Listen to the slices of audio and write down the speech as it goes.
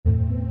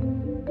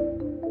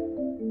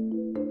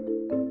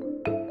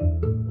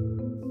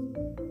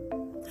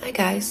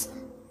Hi guys,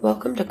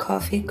 welcome to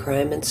Coffee,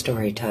 Crime, and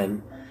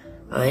Storytime.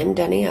 I'm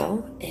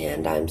Danielle,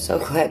 and I'm so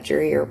glad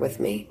you're here with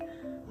me.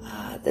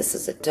 This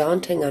is a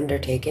daunting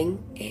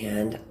undertaking,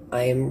 and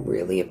I am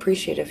really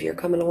appreciative you're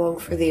coming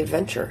along for the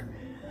adventure.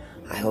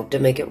 I hope to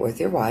make it worth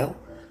your while.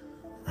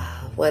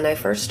 When I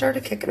first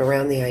started kicking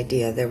around the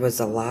idea, there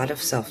was a lot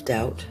of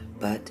self-doubt,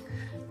 but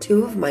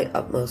two of my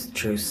utmost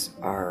truths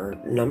are,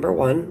 number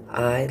one,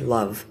 I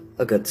love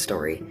a good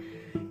story,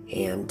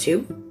 and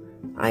two,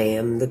 I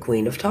am the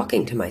queen of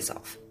talking to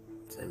myself.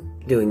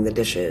 Doing the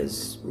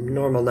dishes,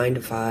 normal 9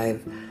 to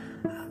 5,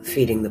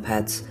 feeding the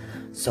pets.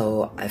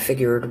 So I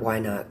figured why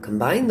not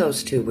combine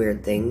those two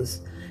weird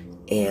things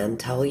and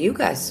tell you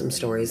guys some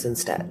stories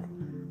instead.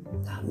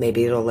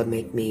 Maybe it'll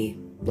make me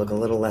look a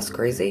little less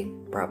crazy.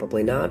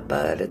 Probably not,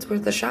 but it's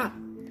worth a shot.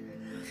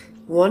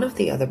 One of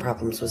the other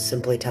problems was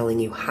simply telling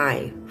you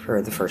hi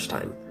for the first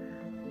time.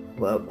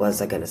 What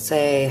was I going to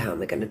say? How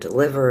am I going to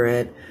deliver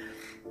it?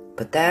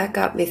 But that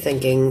got me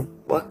thinking,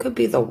 what could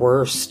be the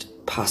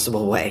worst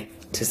possible way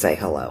to say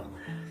hello?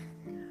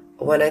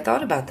 When I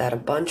thought about that, a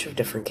bunch of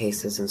different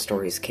cases and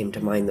stories came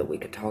to mind that we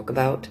could talk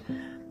about,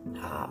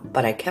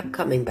 but I kept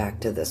coming back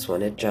to this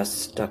one. It just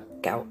stuck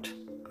out.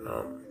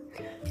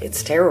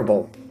 It's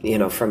terrible,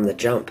 from the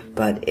jump,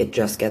 but it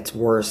just gets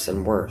worse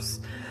and worse.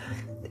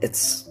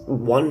 It's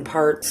one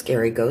part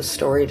scary ghost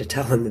story to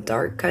tell in the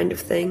dark kind of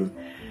thing,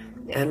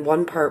 and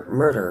one part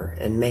murder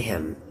and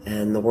mayhem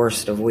and the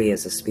worst of we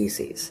as a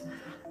species.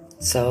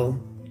 So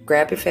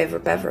grab your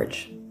favorite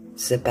beverage,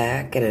 sit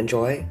back and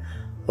enjoy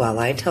while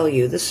I tell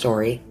you the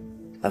story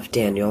of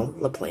Daniel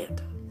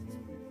Laplante.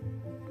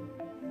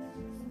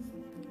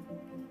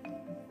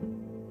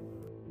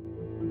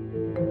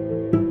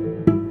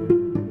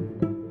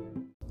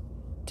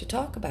 To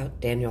talk about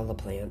Daniel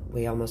Laplante,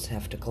 we almost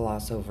have to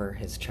gloss over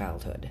his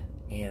childhood,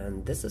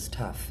 and this is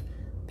tough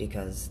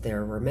because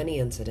there were many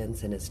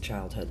incidents in his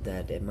childhood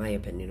that, in my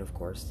opinion, of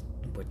course,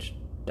 which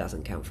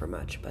doesn't count for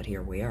much, but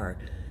here we are,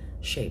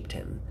 shaped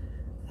him.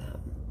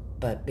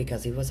 But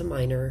because he was a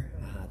minor,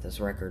 those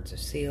records are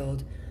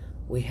sealed,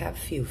 we have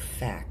few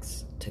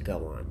facts to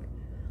go on.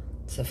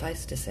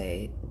 Suffice to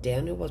say,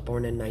 Daniel was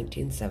born in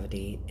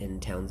 1970 in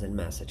Townsend,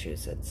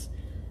 Massachusetts.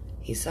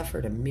 He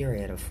suffered a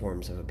myriad of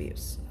forms of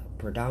abuse,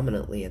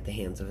 predominantly at the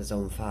hands of his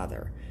own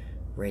father,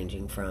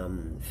 ranging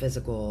from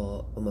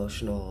physical,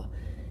 emotional,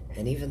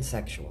 and even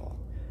sexual.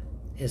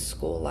 His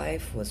school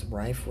life was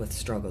rife with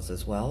struggles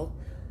as well.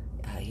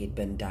 He'd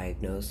been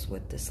diagnosed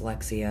with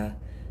dyslexia,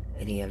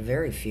 and he had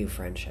very few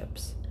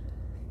friendships.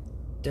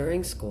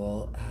 During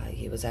school,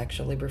 he was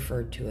actually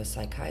referred to a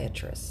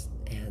psychiatrist,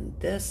 and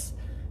this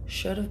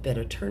should have been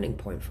a turning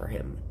point for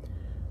him.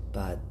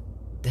 But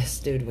this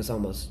dude was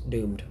almost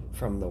doomed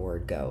from the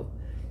word go.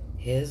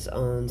 His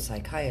own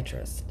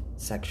psychiatrist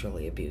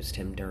sexually abused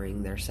him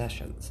during their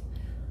sessions.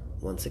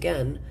 Once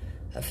again,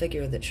 a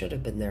figure that should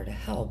have been there to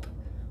help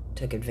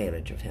took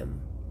advantage of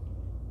him.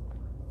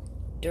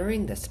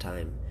 During this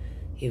time,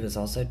 he was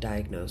also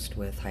diagnosed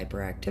with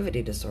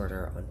hyperactivity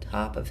disorder on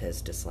top of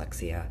his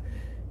dyslexia,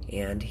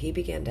 and he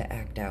began to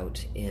act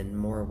out in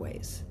more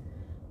ways.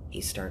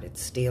 He started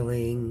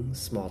stealing,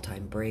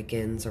 small-time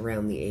break-ins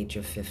around the age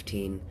of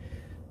 15,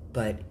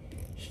 but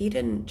he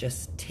didn't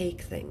just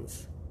take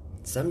things.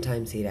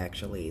 Sometimes he'd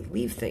actually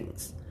leave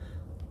things,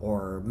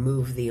 or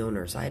move the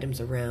owner's items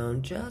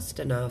around just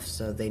enough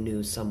so they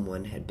knew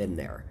someone had been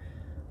there.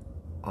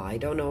 I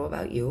don't know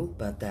about you,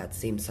 but that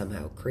seems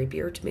somehow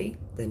creepier to me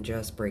than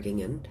just breaking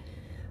in.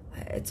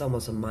 It's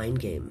almost a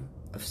mind game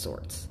of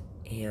sorts.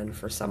 And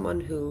for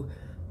someone who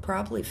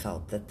probably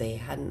felt that they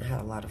hadn't had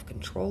a lot of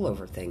control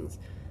over things,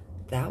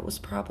 that was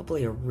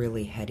probably a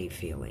really heady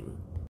feeling.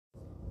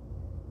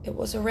 It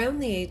was around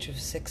the age of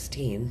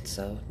 16,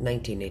 so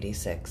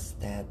 1986,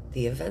 that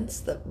the events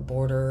that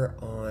border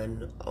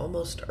on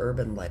almost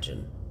urban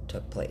legend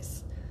took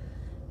place.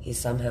 He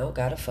somehow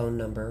got a phone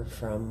number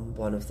from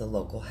one of the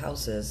local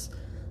houses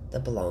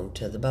that belonged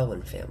to the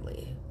Bowen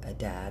family, a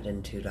dad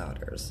and two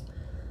daughters.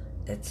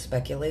 It's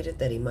speculated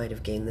that he might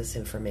have gained this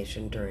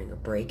information during a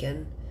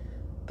break-in,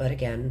 but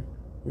again,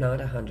 not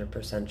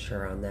 100%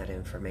 sure on that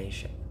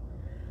information.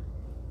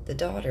 The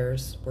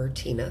daughters were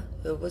Tina,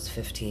 who was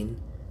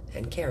 15,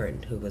 and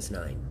Karen, who was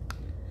 9.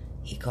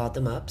 He called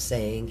them up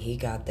saying he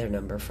got their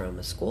number from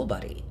a school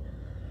buddy.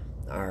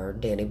 Our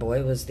Danny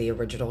boy was the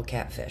original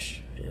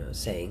catfish,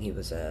 saying he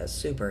was a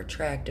super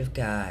attractive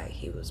guy,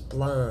 he was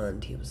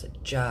blonde, he was a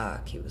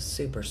jock, he was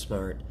super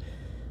smart.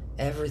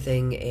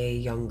 Everything a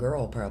young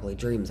girl probably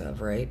dreams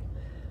of, right?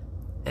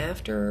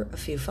 After a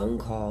few phone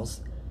calls,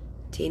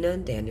 Tina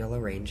and Daniel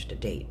arranged a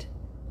date.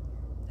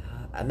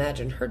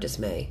 Imagine her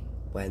dismay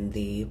when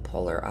the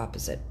polar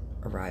opposite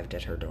arrived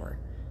at her door.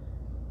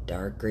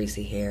 Dark,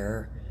 greasy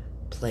hair,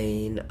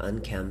 plain,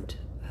 unkempt,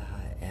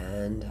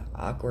 and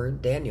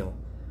awkward Daniel.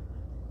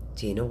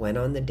 Tina went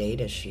on the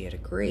date as she had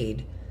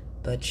agreed,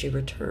 but she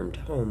returned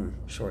home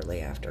shortly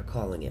after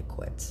calling it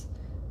quits.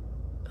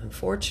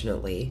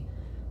 Unfortunately,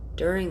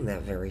 during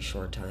that very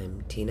short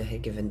time, Tina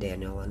had given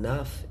Daniel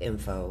enough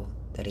info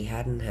that he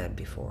hadn't had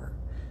before.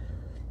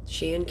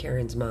 She and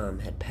Karen's mom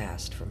had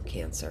passed from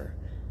cancer,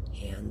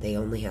 and they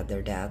only had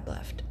their dad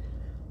left.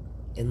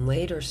 In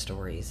later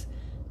stories,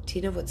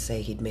 Tina would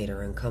say he'd made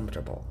her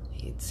uncomfortable.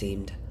 He'd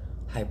seemed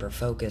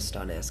hyper-focused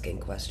on asking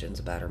questions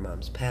about her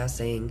mom's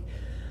passing,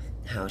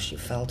 how she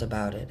felt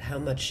about it, how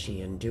much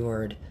she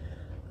endured,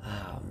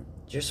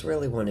 just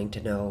really wanting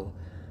to know,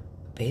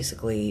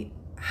 basically,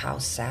 how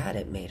sad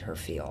it made her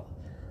feel.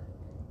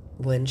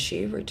 When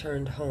she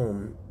returned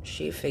home,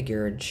 she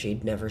figured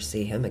she'd never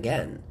see him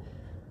again.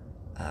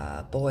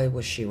 Boy,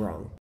 was she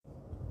wrong.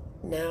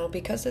 Now,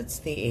 because it's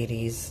the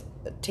 80s,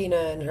 Tina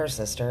and her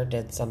sister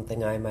did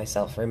something I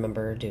myself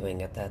remember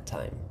doing at that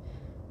time.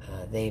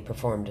 They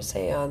performed a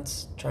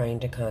seance trying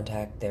to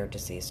contact their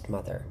deceased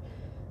mother.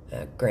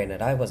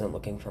 Granted, I wasn't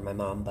looking for my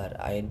mom, but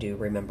I do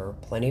remember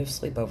plenty of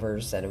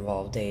sleepovers that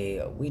involved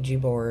a Ouija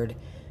board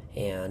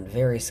and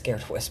very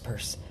scared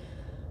whispers.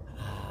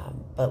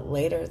 But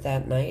later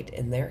that night,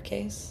 in their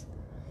case,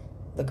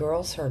 the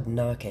girls heard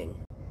knocking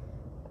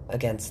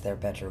against their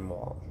bedroom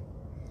wall.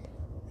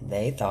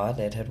 They thought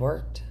it had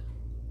worked.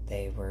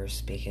 They were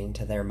speaking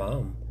to their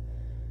mom.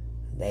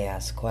 They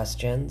asked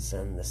questions,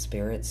 and the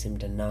spirit seemed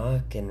to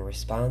knock in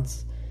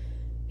response,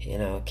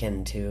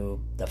 akin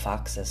to the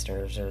Fox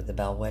sisters or the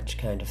Bell Witch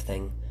kind of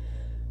thing.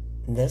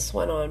 This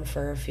went on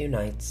for a few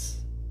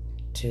nights,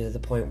 to the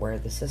point where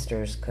the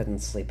sisters couldn't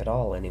sleep at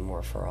all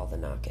anymore for all the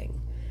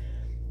knocking.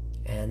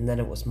 And then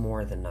it was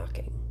more than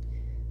knocking.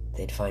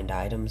 They'd find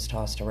items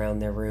tossed around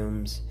their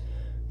rooms,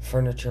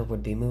 furniture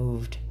would be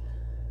moved.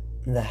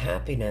 The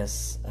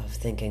happiness of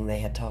thinking they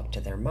had talked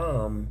to their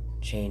mom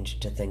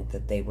changed to think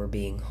that they were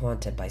being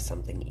haunted by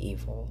something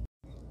evil.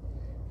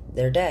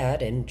 Their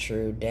dad, in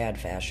true dad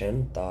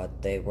fashion,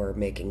 thought they were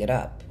making it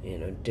up,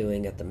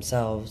 doing it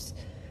themselves,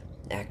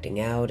 acting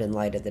out in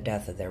light of the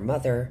death of their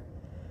mother.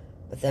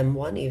 But then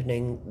one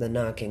evening, the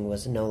knocking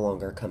was no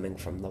longer coming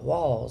from the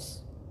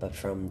walls, but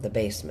from the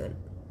basement.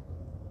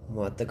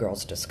 What the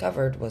girls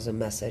discovered was a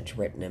message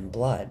written in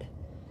blood.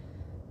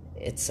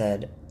 It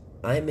said,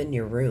 "I'm in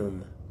your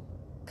room.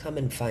 Come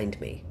and find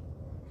me."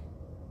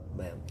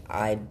 Well,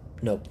 I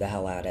noped the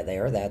hell out of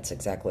there. That's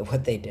exactly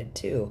what they did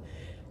too.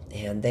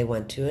 And they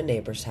went to a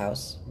neighbor's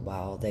house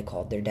while they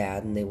called their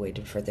dad, and they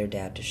waited for their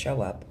dad to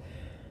show up.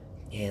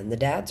 And the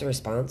dad's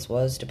response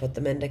was to put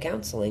them into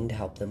counseling to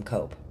help them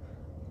cope.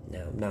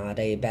 Now, not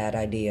a bad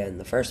idea in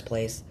the first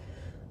place,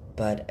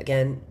 but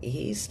again,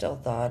 he still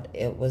thought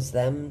it was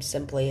them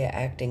simply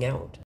acting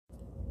out.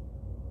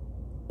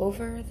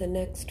 Over the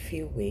next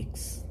few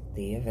weeks,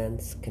 the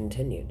events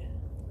continued.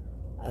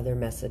 Other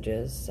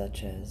messages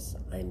such as,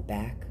 "I'm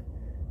back,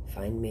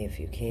 find me if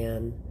you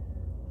can,"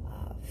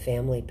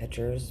 family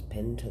pictures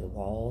pinned to the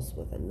walls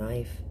with a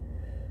knife,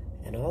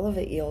 and all of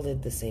it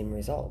yielded the same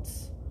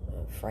results.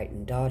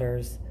 Frightened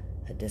daughters,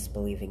 a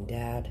disbelieving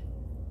dad.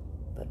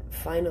 But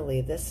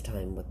finally, this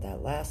time with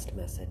that last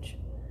message,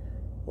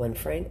 when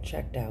Frank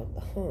checked out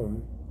the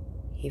home,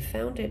 he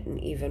found it in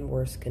even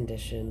worse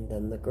condition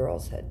than the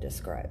girls had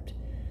described.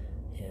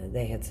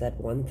 They had said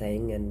one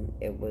thing, and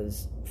it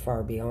was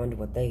far beyond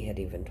what they had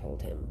even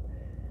told him.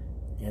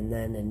 And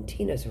then in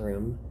Tina's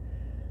room,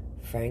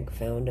 Frank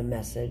found a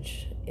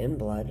message in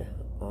blood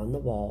on the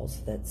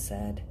walls that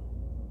said,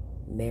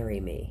 "Marry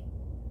me."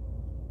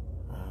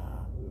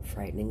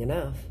 Frightening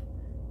enough,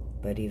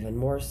 but even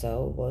more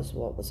so was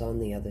what was on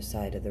the other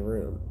side of the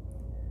room.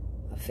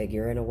 A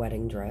figure in a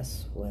wedding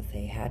dress with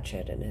a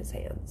hatchet in his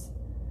hands.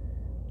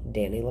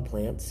 Danny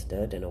Laplante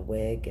stood in a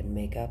wig and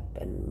makeup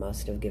and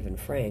must have given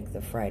Frank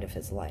the fright of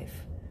his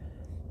life.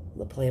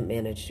 Laplante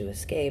managed to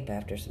escape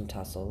after some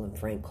tussle, and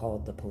Frank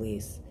called the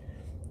police.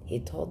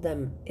 He told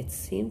them it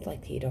seemed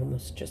like he'd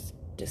almost just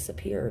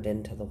disappeared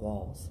into the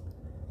walls.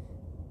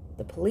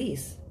 The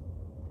police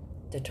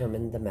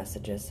determined the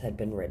messages had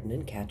been written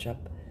in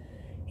ketchup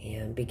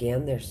and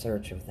began their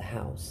search of the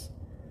house.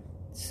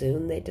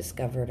 Soon they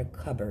discovered a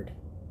cupboard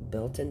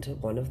built into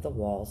one of the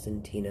walls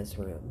in Tina's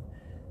room,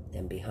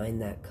 and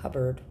behind that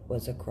cupboard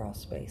was a crawl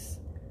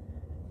space.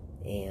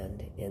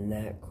 And in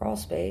that crawl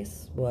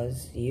space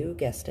was, you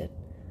guessed it,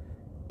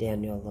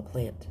 Daniel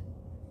Laplante.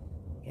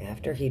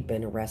 After he'd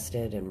been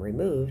arrested and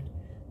removed,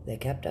 they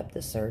kept up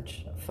the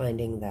search,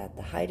 finding that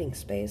the hiding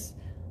space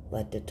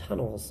led to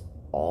tunnels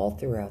all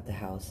throughout the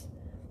house,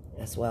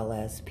 as well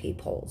as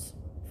peepholes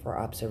for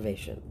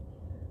observation.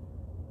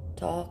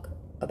 Talk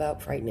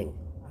about frightening.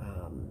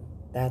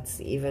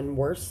 That's even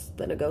worse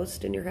than a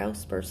ghost in your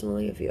house,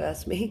 personally, if you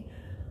ask me.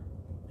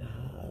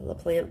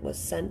 Laplante was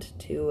sent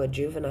to a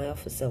juvenile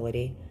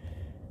facility,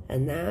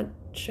 and that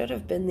should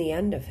have been the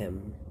end of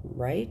him,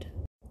 right?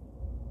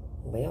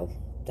 Well,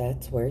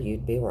 that's where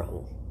you'd be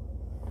wrong.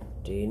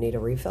 Do you need a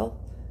refill?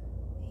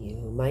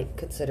 You might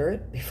consider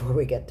it before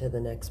we get to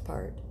the next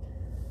part.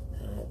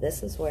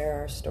 This is where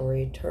our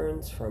story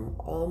turns from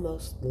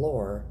almost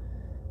lore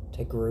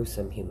to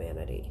gruesome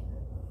humanity.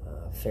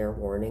 Fair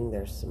warning,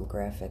 there's some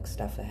graphic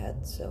stuff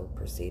ahead, so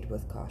proceed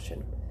with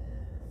caution.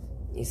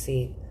 You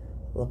see,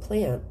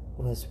 Laplante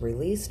was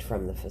released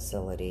from the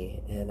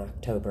facility in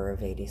October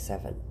of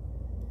 '87.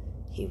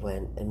 He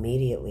went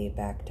immediately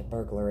back to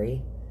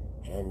burglary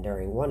and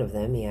during one of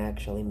them he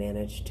actually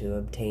managed to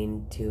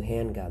obtain 2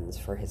 handguns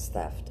for his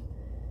theft.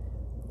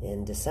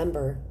 In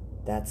December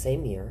that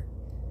same year,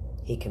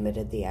 he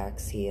committed the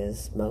acts he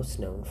is most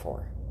known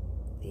for,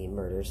 the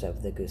murders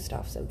of the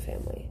Gustafsson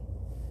family.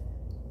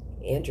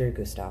 Andrew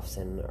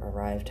Gustafsson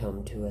arrived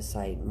home to a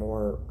sight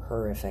more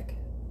horrific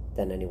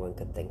than anyone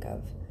could think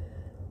of.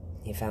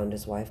 He found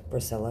his wife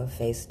Priscilla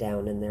face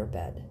down in their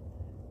bed.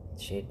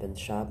 She had been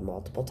shot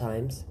multiple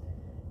times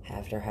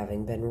after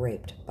having been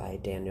raped by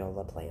Daniel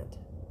Laplante.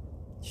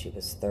 She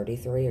was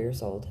 33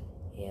 years old,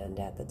 and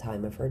at the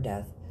time of her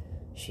death,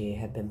 she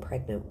had been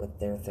pregnant with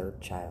their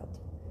 3rd child.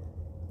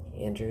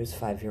 Andrew's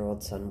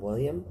 5-year-old son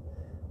William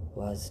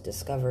was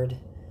discovered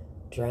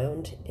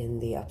drowned in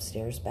the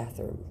upstairs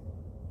bathroom,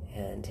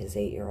 and his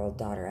 8-year-old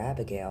daughter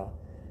Abigail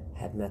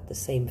had met the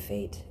same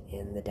fate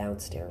in the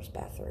downstairs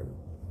bathroom.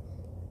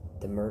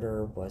 The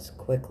murder was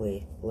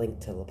quickly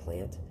linked to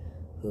Laplante,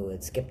 who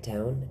had skipped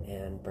town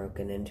and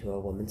broken into a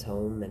woman's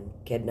home and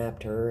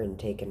kidnapped her and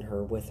taken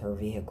her with her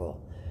vehicle.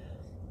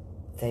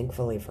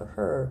 Thankfully for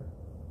her,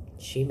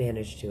 she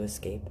managed to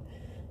escape,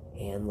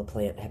 and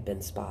Laplante had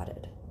been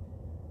spotted.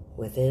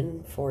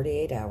 Within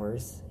 48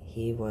 hours,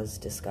 he was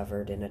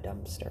discovered in a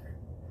dumpster.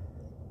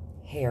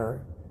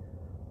 Hair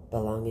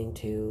belonging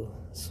to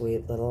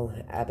sweet little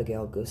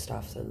Abigail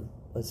Gustafsson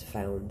was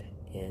found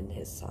in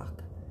his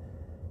sock.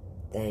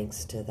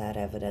 Thanks to that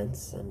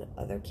evidence and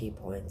other key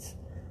points,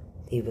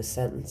 he was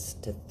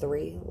sentenced to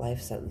 3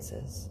 life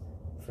sentences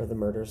for the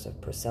murders of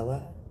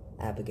Priscilla,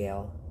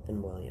 Abigail,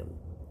 and William.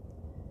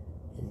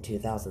 In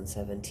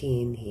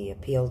 2017, he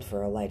appealed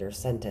for a lighter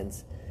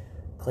sentence,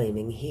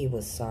 claiming he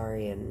was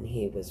sorry and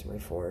he was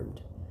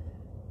reformed.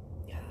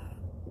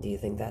 Do you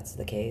think that's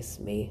the case?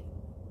 Me?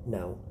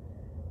 No.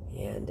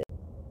 And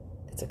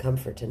it's a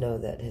comfort to know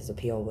that his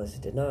appeal was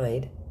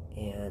denied,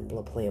 and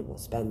Laplante will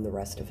spend the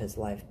rest of his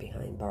life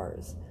behind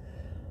bars.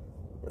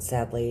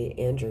 Sadly,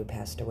 Andrew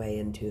passed away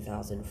in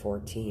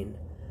 2014,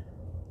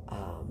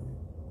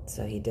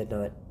 so he did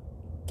not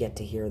get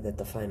to hear that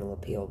the final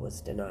appeal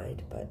was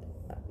denied, but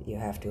you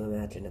have to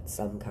imagine it's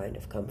some kind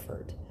of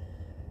comfort.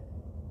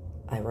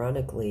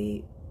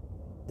 Ironically,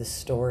 the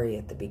story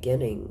at the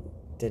beginning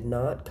did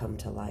not come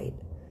to light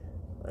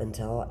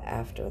until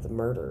after the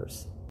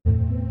murders.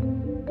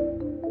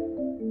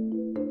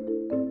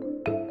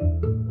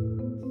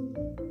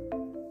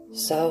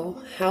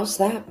 So, how's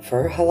that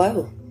for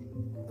hello?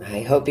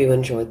 I hope you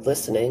enjoyed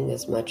listening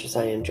as much as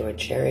I enjoyed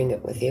sharing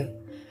it with you.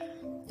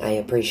 I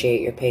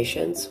appreciate your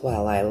patience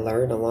while I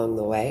learn along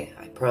the way.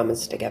 I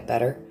promise to get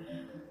better.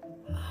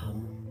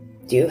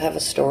 Do you have a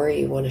story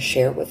you want to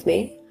share with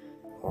me?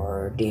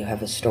 Or do you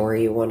have a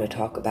story you want to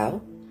talk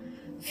about?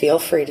 Feel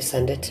free to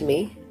send it to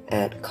me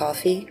at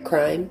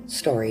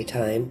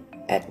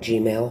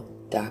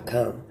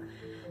coffeecrimestorytime@gmail.com.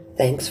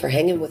 Thanks for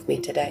hanging with me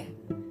today,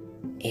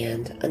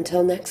 and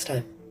until next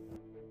time.